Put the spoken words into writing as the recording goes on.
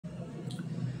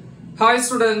Hi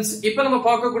students, இப்ப நம்ம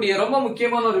பார்க்கக்கூடிய ரொம்ப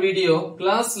முக்கியமான ஒரு வீடியோ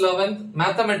கிளாஸ் 11th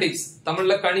மேத்தமேட்டிக்ஸ்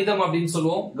தமிழ்ல கணிதம் அப்படின்னு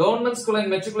சொல்லுவோம். Government school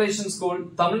and matriculation school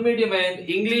Tamil medium and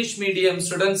English medium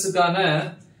ஸ்டூடெண்ட்ஸ்க்கான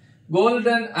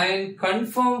golden and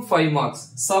confirm 5 marks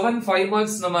 5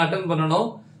 marks நம்ம அட்டெண்ட் பண்ணனும்.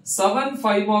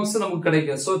 5 மார்க்ஸ் நமக்கு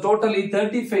கிடைக்கும். சோ டோட்டலி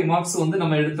 35 மார்க்ஸ் வந்து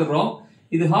நம்ம எடுத்துறோம்.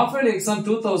 இது ஹாஃப் இயர்லி எக்ஸாம்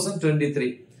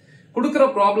 2023. குடுக்குற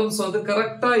ப்ராப்ளம்ஸ் வந்து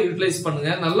கரெக்டா யூட்டிலைஸ் பண்ணுங்க.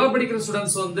 நல்லா படிக்கிற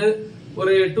ஸ்டூடெண்ட்ஸ் வந்து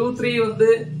ஒரு 2-3 வந்து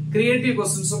கிரியேட்டிவ்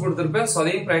क्वेश्चंस கொடுத்திருப்பேன். சோ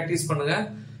அதையும் பிராக்டீஸ் பண்ணுங்க.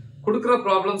 குடுக்குற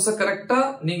ப்ராப்ளம்ஸ் கரெக்ட்டா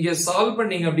நீங்க சால்வ்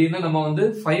பண்ணீங்க அப்படினா நம்ம வந்து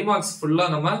 5 மார்க்ஸ் ஃபுல்லா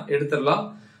நம்ம எடுத்துறலாம்.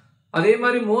 அதே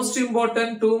மாதிரி most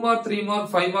important 2 mark 3 mark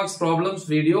 5 marks problems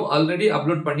video already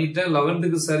upload பண்ணிட்டேன். 11th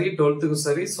க்கு சரி 12th க்கு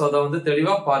சரி. சோ அத வந்து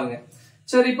தெளிவா பாருங்க.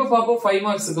 சரி இப்ப பாப்போம் 5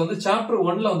 மார்க்ஸ்க்கு வந்து சாப்டர்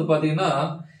 1ல வந்து பாத்தீங்கன்னா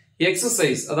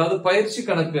எக்சர்சைஸ் அதாவது பயிற்சி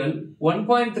கணக்குகள்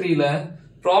 1.3 ல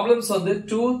ப்ராப்ளம்ஸ் வந்து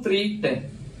 2 3 10.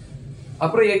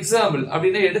 அப்புறம் எக்ஸாம்பிள்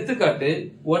அப்படின்னா எடுத்துக்காட்டு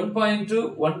 1.2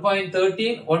 1.13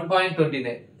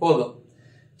 1.29 போதும்.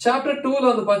 சாப்டர் 2ல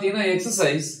வந்து பாத்தீங்கன்னா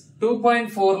எக்ஸர்சைஸ்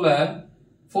 2.4ல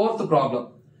 4th ப்ராப்ளம்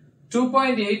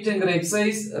 2.8ங்கற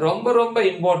எக்ஸர்சைஸ் ரொம்ப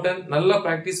இம்பார்ட்டன்ட். நல்லா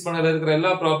பிராக்டீஸ் பண்ணல இருக்கிற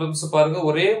எல்லா ப்ராப்ளம்ஸ் பாருங்க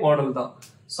ஒரே மாடல் தான்.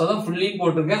 சோ அதான் ஃபுல்லி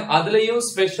போட்டுருக்கேன். அதுலயும்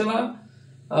ஸ்பெஷலா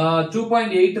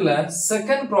 2.8ல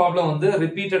செகண்ட் ப்ராப்ளம் வந்து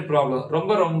ரிப்பீட்டட் ப்ராப்ளம்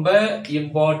ரொம்ப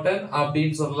இம்பார்ட்டன்ட்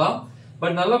அப்படின்னு சொல்லலாம்.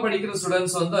 பட் நல்லா படிக்கிற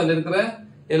ஸ்டூடெண்ட்ஸ் வந்து அதுல இருக்கிற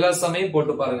எல்லா சமையும்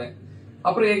போட்டு பாருங்க.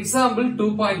 அப்புறம் example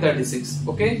 2.36.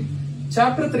 Okay,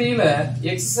 chapter 3ல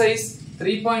exercise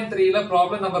 3.3ல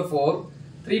problem number 4,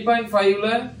 3.5ல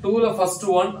 2ல first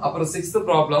 1, அப்புறம் 6th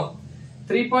ப்ராப்ளம்,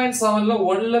 3.7ல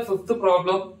 1ல 5th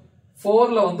ப்ராப்ளம்,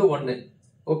 4ல வந்து 1.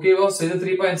 ஓகேவா? சோ இது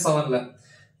 3.7ல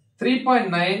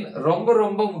 3.9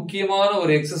 ரொம்ப முக்கியமான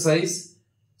ஒரு எக்ஸர்சைஸ்.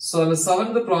 சோ அதுல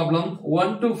 7th ப்ராப்ளம்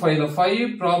 1 to 5ல 5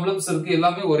 ப்ராப்ளம்ஸ் இருக்கு.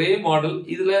 எல்லாமே ஒரே மாடல்.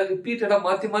 இதுல ரிப்பீட்டடா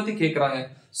மாத்தி கேக்குறாங்க.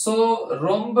 சோ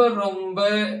ரொம்ப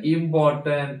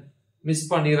இம்பார்ட்டன்ட், மிஸ்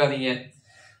பண்ணிராதீங்க.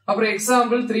 அப்புறம்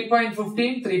எக்ஸாம்பிள்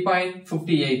 3.15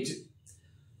 3.58.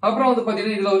 அப்புறம் வந்து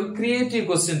பாத்தீங்கன்னா இதுல ஒரு கிரியேட்டிவ்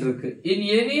क्वेश्चन இருக்கு. இன்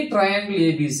எனி ட்ரையாங்கிள்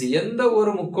ஏபிசி எந்த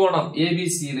ஒரு முக்கோணம்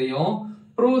ஏபிசிலயும்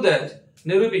ப்ரூவ் தட்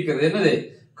நிரூபிக்கிறது என்னது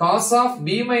cos of b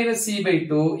minus c by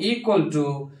 2 equal to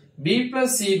b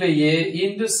plus c by a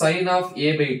into sin of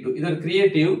a by 2. இது ஒரு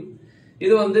கிரியேட்டிவ்.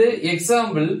 இது வந்து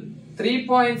எக்ஸாம்பிள்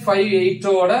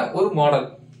 3.58 ஓட ஒரு மாடல்.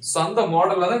 சோ அந்த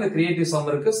மாடல்ல தான் இந்த கிரியேட்டிவ் சம்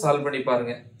இருக்கு. சால்வ் பண்ணி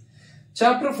பாருங்க.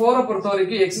 சாப்டர் 4 பொறுத்த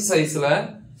வரைக்கும் எக்ஸர்சைஸ்ல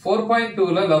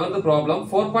 4.2ல 11th ப்ராப்ளம்,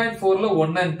 4.4ல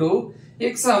 1 and 2,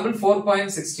 எக்ஸாம்பிள்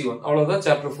 4.61. அவ்வளவுதான்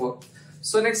சாப்டர் 4.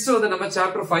 சோ நெக்ஸ்ட் வந்து நம்ம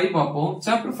சாப்டர் 5 பார்ப்போம்.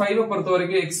 சாப்டர் 5 பொறுத்த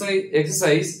வரைக்கும்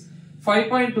எக்ஸர்சைஸ்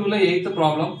 5.2ல 8th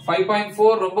ப்ராப்ளம், 5.4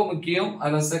 ரொம்ப முக்கியம்.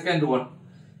 அதுல செகண்ட் 1.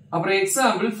 அப்புறம்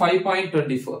எக்ஸாம்பிள்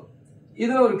 5.24.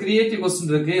 இதுல ஒரு கிரியேட்டிவ்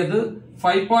क्वेश्चन இருக்கு. அது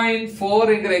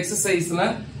 5.4ங்கற எக்ஸர்சைஸ்ல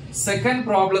செகண்ட்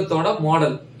ப்ராப்ளத்தோட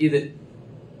மாடல் இது.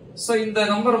 சோ இந்த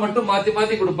நம்பர் மட்டும்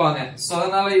மாத்தி கொடுப்பாங்க. சோ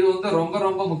அதனால இது வந்து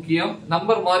ரொம்ப முக்கியம்.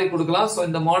 நம்பர் மாறி கொடுக்கலாம். சோ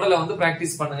இந்த மாடலை வந்து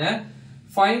பிராக்டீஸ் பண்ணுங்க.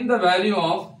 Find the value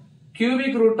of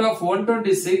cubic root of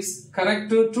 126 correct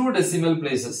to 2 decimal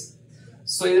places.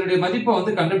 So இதனுடைய மதிப்பை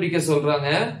வந்து கண்டுபிடிக்க சொல்றாங்க.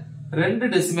 2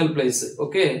 டெசிமல் பிளேஸ்.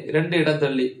 ஓகே, 2 இடம்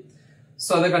தள்ளி.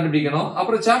 சோ அதை கண்டுபிடிக்கணும்.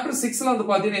 அப்புறம் சாப்டர் 6ல வந்து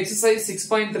பாத்தீங்கன்னா exercise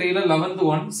 6.3ல 11th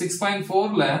 1,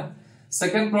 6.4ல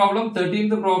second problem,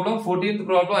 13th problem, 14th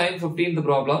problem and 15th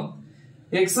problem.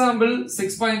 Example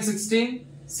 6.16,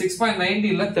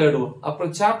 6.19ல third 1.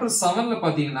 அப்புறம் சாப்டர் 7ல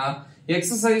பாத்தீங்கன்னா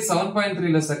எக்ஸர்சைஸ்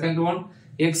 7.3ல செகண்ட் 1,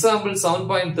 எக்ஸாம்பிள்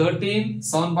 7.13,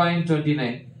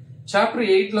 7.29. சாப்டர்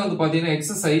 8ல வந்து பாத்தீங்கன்னா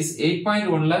எக்ஸர்சைஸ்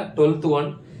 8.1ல 12th 1,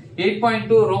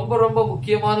 8.2 ரொம்ப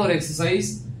முக்கியமான ஒரு எக்ஸர்சைஸ்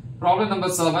ப்ராப்ளம்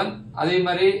நம்பர் 7. அதே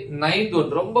மாதிரி 9th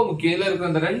 1 ரொம்ப முக்கியம். இதுல இருக்கிற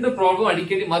அந்த ரெண்டு ப்ராப்ளம்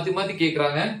அடிக்கடி மாத்தி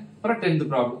கேக்குறாங்க. அப்புறம் 10th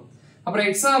ப்ராப்ளம். அப்புறம்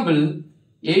எக்ஸாம்பிள்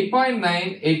 8.9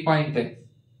 8.10.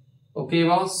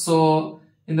 ஓகேவா? சோ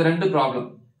இந்த ரெண்டு ப்ராப்ளம்.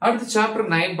 அடுத்து சாப்டர்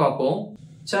 9 பார்ப்போம்.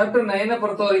 சாப்டர் 9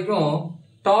 பொறுத்த வரைக்கும்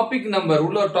டாபிக் நம்பர்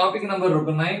உள்ள ஒரு டாபிக் நம்பர்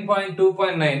இருக்கு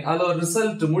 9.2.9. அதுல ஒரு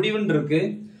ரிசல்ட் முடிவுன்னு இருக்கு.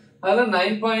 அதுல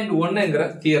 9.1ங்கற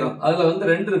தியரம். அதுல வந்து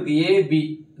ரெண்டு இருக்கு, A B.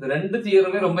 இந்த ரெண்டு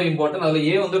தியரமே ரொம்ப இம்பார்ட்டன்ட். அதுல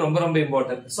A வந்து ரொம்ப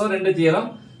இம்பார்ட்டன்ட். சோ ரெண்டு தியரம்.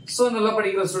 சோ நல்லா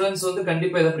படிக்கிற ஸ்டூடண்ட்ஸ் வந்து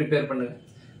கண்டிப்பா இத ப்ரிப்பேர் பண்ணுங்க.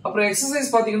 அப்புறம்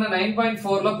எக்ஸர்சைஸ் பாத்தீங்கன்னா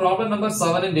 9.4ல problem number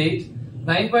 7 and 8,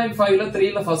 9.5ல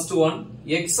 3ல first 1,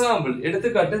 example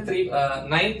எடுத்துக்காட்டு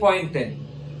 9.10.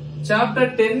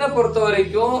 சாப்டர் 10 பொறுத்த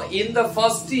வரைக்கும் இந்த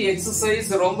ஃபர்ஸ்ட்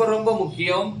எக்ஸர்சைஸ் ரொம்ப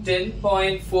முக்கியம்.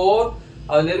 10.4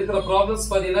 அதுல இருக்கிற ப்ராப்ளம்ஸ்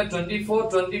பாத்தீங்கன்னா 24,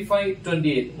 25,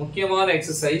 28 முக்கியமான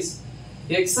எக்ஸர்சைஸ்.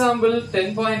 எக்ஸாம்பிள்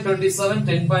 10.27,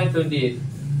 10.28.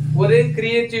 ஒரே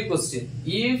creative question.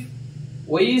 If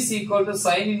y is equal to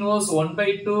sin inverse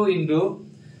 1/2 into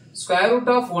square root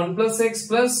of 1 plus x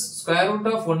plus square root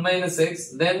of 1 minus x,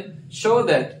 then show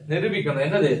that நிரூபிக்கணும்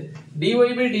என்னது dy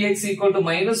by dx equal to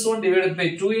minus 1 divided by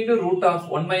 2 into root of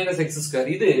 1 minus x square.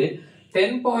 இது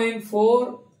 10.4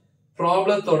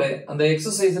 ப்ராப்ளத்தோட அந்த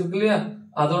exercise இருக்கு இல்லையா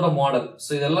அதோட model. So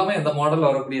இதெல்லாமே அந்த மாடல்ல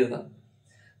வரக்கூடியதுதான்.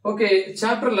 ஓகே,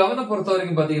 சாப்டர் 11 பொறுத்த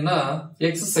வரைக்கும் பாத்தீங்கன்னா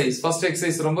எக்ஸசைஸ் ஃபர்ஸ்ட்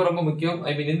எக்ஸசைஸ் ரொம்ப ரொம்ப முக்கியம்.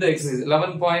 ஐ மீன் இந்த எக்ஸசைஸ்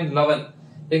 11.11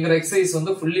 என்கிற எக்ஸசைஸ்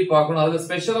வந்து ஃபுல்லி பார்க்கணும். அதுல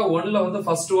ஸ்பெஷலா 1ல வந்து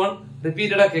ஃபர்ஸ்ட் ஒன்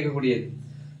ரிப்பீட்டடா கேட்கக்கூடியது.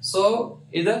 சோ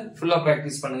இத ஃபுல்லா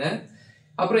பிராக்டிஸ் பண்ணுங்க.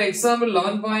 அப்புறம் example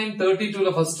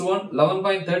 11.32ல first one,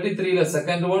 11.33ல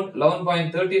second one,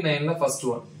 11.39ல first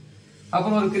one.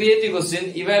 அப்புறம் ஒரு கிரியேட்டிவ் क्वेश्चन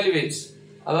இவாலுவேட்,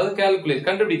 அதாவது கால்குலேட்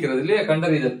கண்டுபிடிக்கிறது இல்லையா,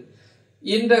 கண்டறிதல்.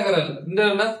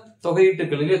 இன்டெகிரல்னா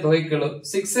தொகையீட்டுகள் இல்லையா, தொகைக்கெழு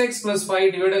 6x plus 5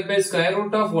 divided by square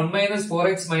root of 1 minus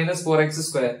 4x minus 4x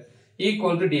square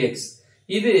equal to dx.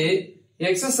 இது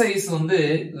எக்ஸசைஸ் வந்து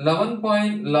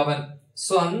 11.11.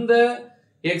 சோ அந்த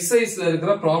எக்ஸசைஸ்ல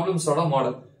இருக்கிற ப்ராப்ளம்ஸோட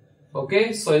மாடல். ஓகே,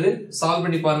 சோ இது சால்வ்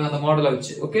பண்ணி பாருங்க அந்த மாடலை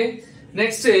வச்சு. ஓகே,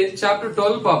 நெக்ஸ்ட் சாப்டர்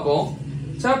 12 பாப்போம்.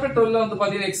 சாப்டர் 12ல வந்து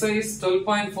பாத்தீங்கன்னா எக்ஸசைஸ்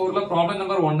 12.4ல ப்ராப்ளம்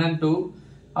நம்பர் 1 and 2,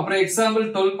 அப்புறம் எக்ஸாம்பிள்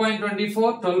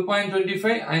 12.24,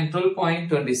 12.25 and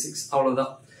 12.26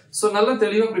 அவ்வளவுதான். சோ நல்லா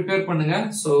தெளிவா ப்ரிப்பேர் பண்ணுங்க.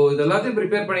 சோ இது எல்லாத்தையும்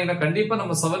ப்ரிப்பேர் பண்ணீங்கன்னா கண்டிப்பா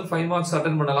நம்ம 7 5 மார்க்ஸ்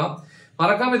அட்டெண்ட் பண்ணலாம்.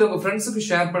 மறக்காம இத உங்க ஃப்ரெண்ட்ஸ்க்கு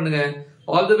ஷேர் பண்ணுங்க.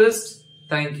 All the best.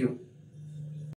 Thank you.